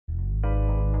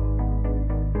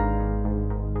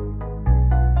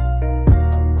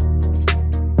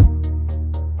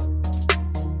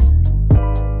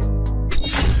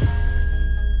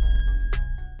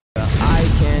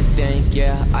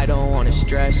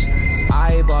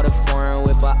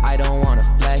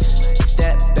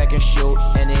shoot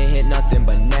and it hit nothing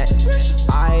but net.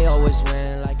 I always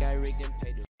win like I rigged and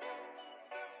paid.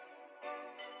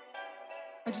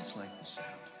 I just like the sound.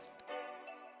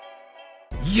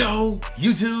 Yo,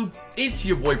 YouTube, it's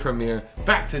your boy Premier,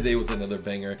 back today with another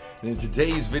banger. And in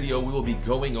today's video, we will be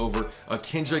going over a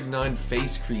Kendrick Nunn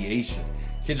face creation.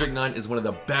 Kendrick Nunn is one of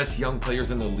the best young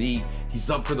players in the league. He's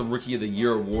up for the Rookie of the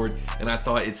Year award, and I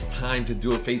thought it's time to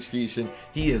do a face creation.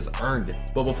 He has earned it.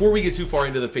 But before we get too far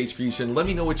into the face creation, let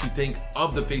me know what you think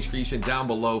of the face creation down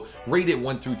below. Rate it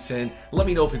 1 through 10. Let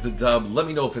me know if it's a dub, let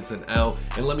me know if it's an L,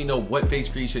 and let me know what face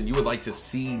creation you would like to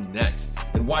see next.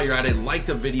 And while you're at it, like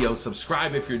the video,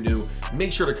 subscribe if you're new,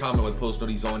 make sure to comment with post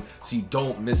notifications on so you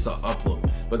don't miss an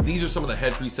upload. But these are some of the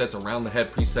head presets around the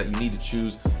head preset you need to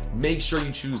choose. Make sure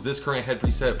you choose this current head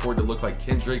preset for it to look like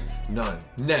Kendrick Nunn.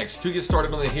 Next, to get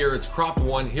started on the hair, it's cropped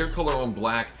 1, hair color on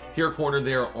black, hair corner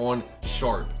there on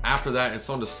sharp. After that, it's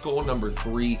on the skull number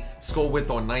 3, skull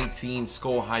width on 19,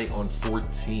 skull height on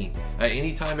 14. At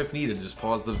any time if needed, just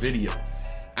pause the video.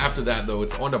 After that though,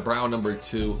 it's on the brow number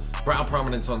 2, brow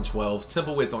prominence on 12,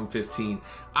 temple width on 15,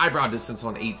 eyebrow distance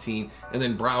on 18, and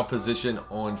then brow position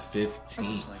on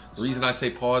 15. The reason I say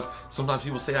pause, sometimes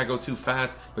people say I go too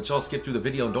fast, but y'all skip through the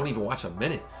video and don't even watch a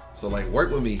minute. So like,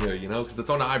 work with me here, you know, because it's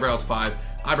on the eyebrows 5,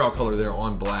 eyebrow color there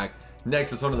on black.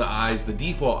 Next, it's under the eyes, the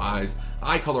default eyes,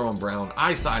 eye color on brown,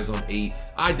 eye size on 8,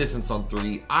 eye distance on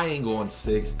 3, eye angle on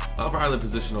 6, upper eyelid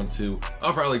position on 2,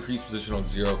 upper eyelid crease position on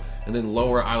 0, and then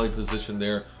lower eyelid position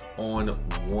there on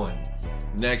 1.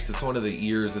 Next, it's onto the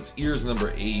ears. It's ears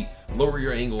number 8, lower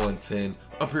ear angle on 10,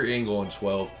 upper ear angle on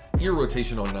 12, ear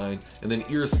rotation on 9, and then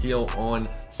ear scale on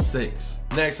 6.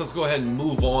 Next, let's go ahead and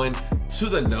move on to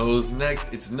the nose.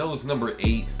 Next, it's nose number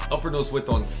 8, upper nose width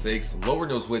on 6, lower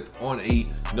nose width on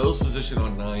 8, nose position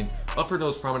on 9, upper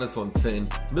nose prominence on 10,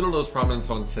 middle nose prominence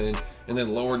on 10, and then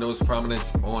lower nose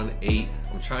prominence on 8.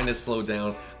 I'm trying to slow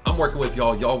down. I'm working with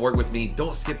y'all. Y'all work with me.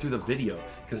 Don't skip through the video,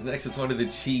 because next it's onto the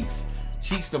cheeks.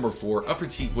 Cheeks number 4, upper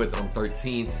cheek width on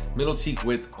 13, middle cheek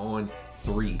width on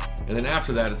 3. And then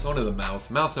after that, it's onto the mouth.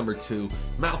 Mouth number 2,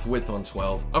 mouth width on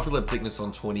 12, upper lip thickness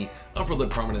on 20, upper lip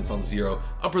prominence on 0,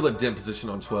 upper lip dent position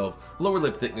on 12, lower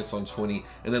lip thickness on 20,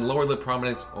 and then lower lip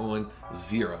prominence on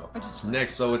 0.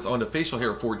 Next though, it's on to facial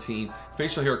hair 14,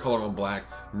 facial hair color on black,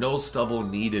 no stubble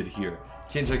needed here.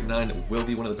 Kendrick Nunn will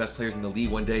be one of the best players in the league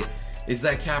one day. Is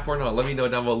that cap or not? Let me know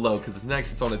down below, because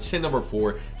next it's on a chin number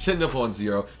 4, chin nipple on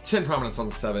 0, chin prominence on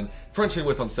 7, front chin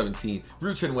width on 17,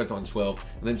 root chin width on 12,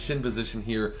 and then chin position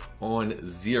here on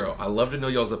 0. I love to know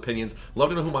y'all's opinions. Love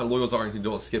to know who my loyals are and who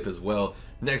don't skip as well.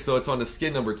 Next though, it's on the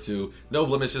skin number 2, no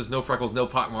blemishes, no freckles, no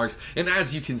pock marks, and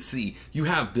as you can see, you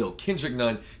have built Kendrick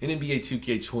Nunn in NBA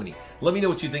 2K20. Let me know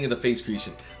what you think of the face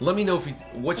creation. Let me know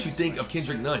what you think of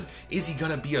Kendrick Nunn. Is he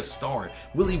gonna be a star?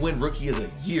 Will he win Rookie of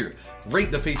the Year? Rate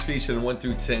the face creation 1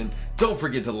 through 10. Don't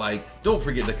forget to like, don't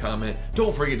forget to comment,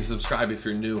 don't forget to subscribe if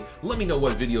you're new. Let me know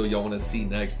what video y'all wanna see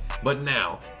next. But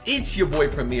now, it's your boy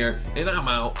Premier, and I'm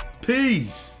out.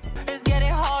 Peace! It's getting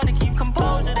hard to keep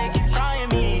composure, they keep trying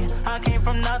me. I came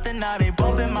from nothing, now they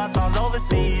bumping my songs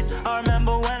overseas. I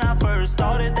remember when I first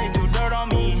started, they do